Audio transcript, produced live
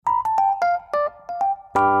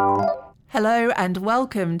Hello and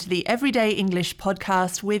welcome to the Everyday English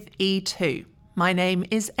podcast with E2. My name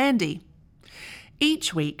is Andy.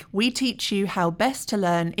 Each week we teach you how best to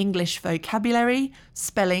learn English vocabulary,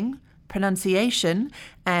 spelling, pronunciation,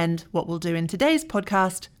 and what we'll do in today's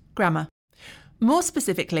podcast, grammar. More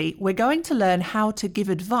specifically, we're going to learn how to give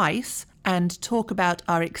advice and talk about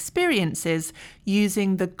our experiences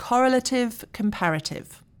using the correlative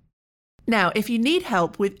comparative. Now, if you need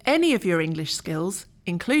help with any of your English skills,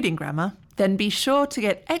 including grammar, then be sure to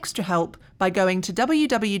get extra help by going to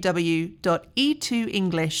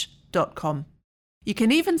www.e2english.com. You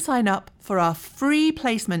can even sign up for our free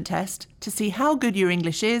placement test to see how good your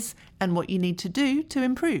English is and what you need to do to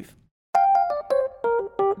improve.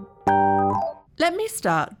 Let me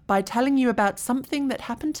start by telling you about something that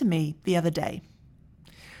happened to me the other day.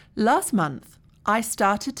 Last month, I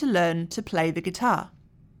started to learn to play the guitar.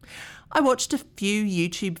 I watched a few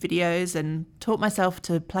YouTube videos and taught myself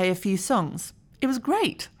to play a few songs. It was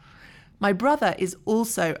great. My brother is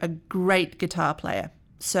also a great guitar player,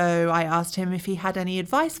 so I asked him if he had any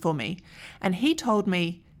advice for me, and he told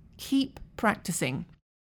me, keep practicing.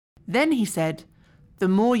 Then he said, the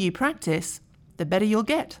more you practice, the better you'll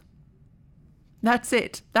get. That's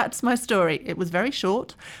it. That's my story. It was very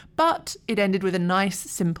short, but it ended with a nice,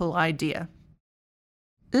 simple idea.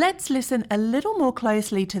 Let's listen a little more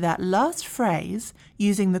closely to that last phrase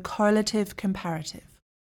using the correlative comparative.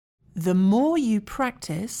 The more you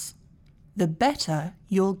practice, the better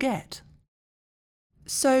you'll get.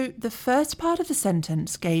 So the first part of the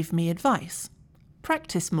sentence gave me advice.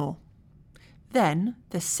 Practice more. Then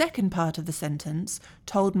the second part of the sentence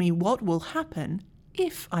told me what will happen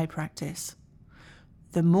if I practice.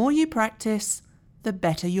 The more you practice, the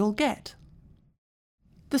better you'll get.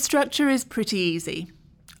 The structure is pretty easy.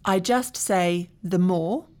 I just say the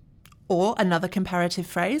more, or another comparative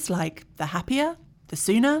phrase like the happier, the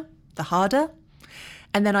sooner, the harder,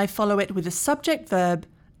 and then I follow it with a subject verb,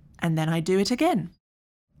 and then I do it again.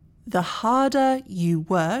 The harder you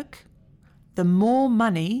work, the more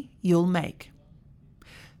money you'll make.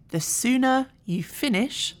 The sooner you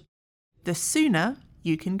finish, the sooner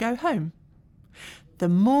you can go home. The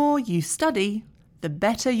more you study, the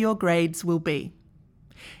better your grades will be.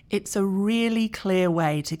 It's a really clear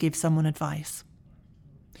way to give someone advice.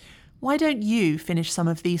 Why don't you finish some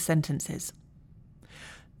of these sentences?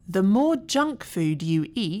 The more junk food you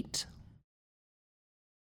eat,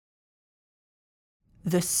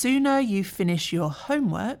 the sooner you finish your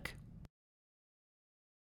homework,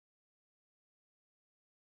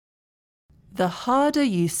 the harder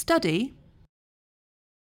you study.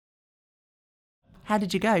 How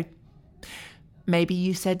did you go? Maybe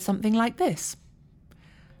you said something like this.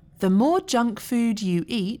 The more junk food you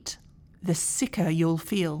eat, the sicker you'll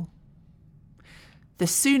feel. The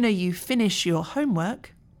sooner you finish your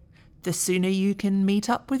homework, the sooner you can meet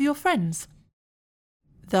up with your friends.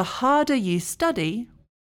 The harder you study,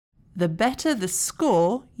 the better the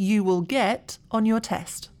score you will get on your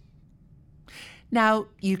test. Now,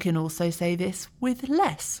 you can also say this with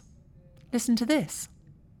less. Listen to this.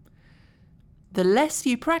 The less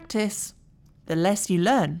you practice, the less you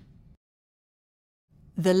learn.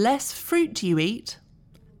 The less fruit you eat,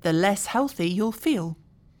 the less healthy you'll feel.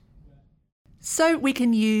 So we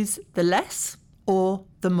can use the less or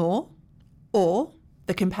the more, or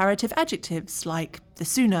the comparative adjectives like the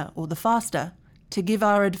sooner or the faster to give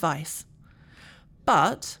our advice.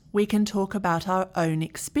 But we can talk about our own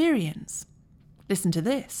experience. Listen to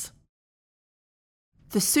this.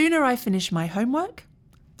 The sooner I finish my homework,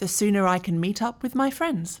 the sooner I can meet up with my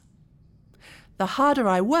friends. The harder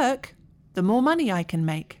I work, the more money I can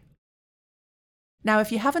make. Now,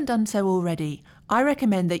 if you haven't done so already, I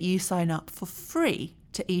recommend that you sign up for free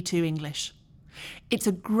to E2 English. It's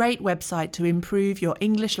a great website to improve your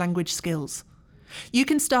English language skills. You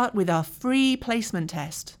can start with our free placement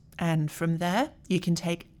test, and from there, you can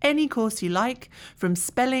take any course you like, from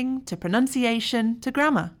spelling to pronunciation to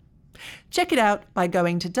grammar. Check it out by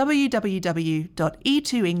going to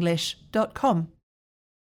www.e2english.com.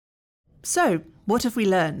 So, what have we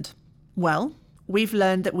learned? Well, we've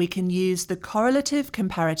learned that we can use the correlative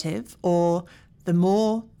comparative, or the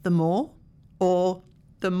more, or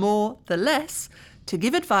the more, the less, to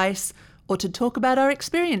give advice or to talk about our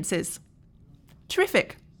experiences.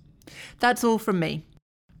 Terrific. That's all from me.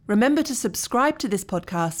 Remember to subscribe to this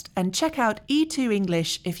podcast and check out E2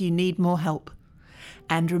 English if you need more help.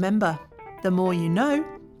 And remember, the more you know,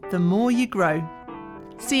 the more you grow.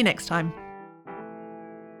 See you next time.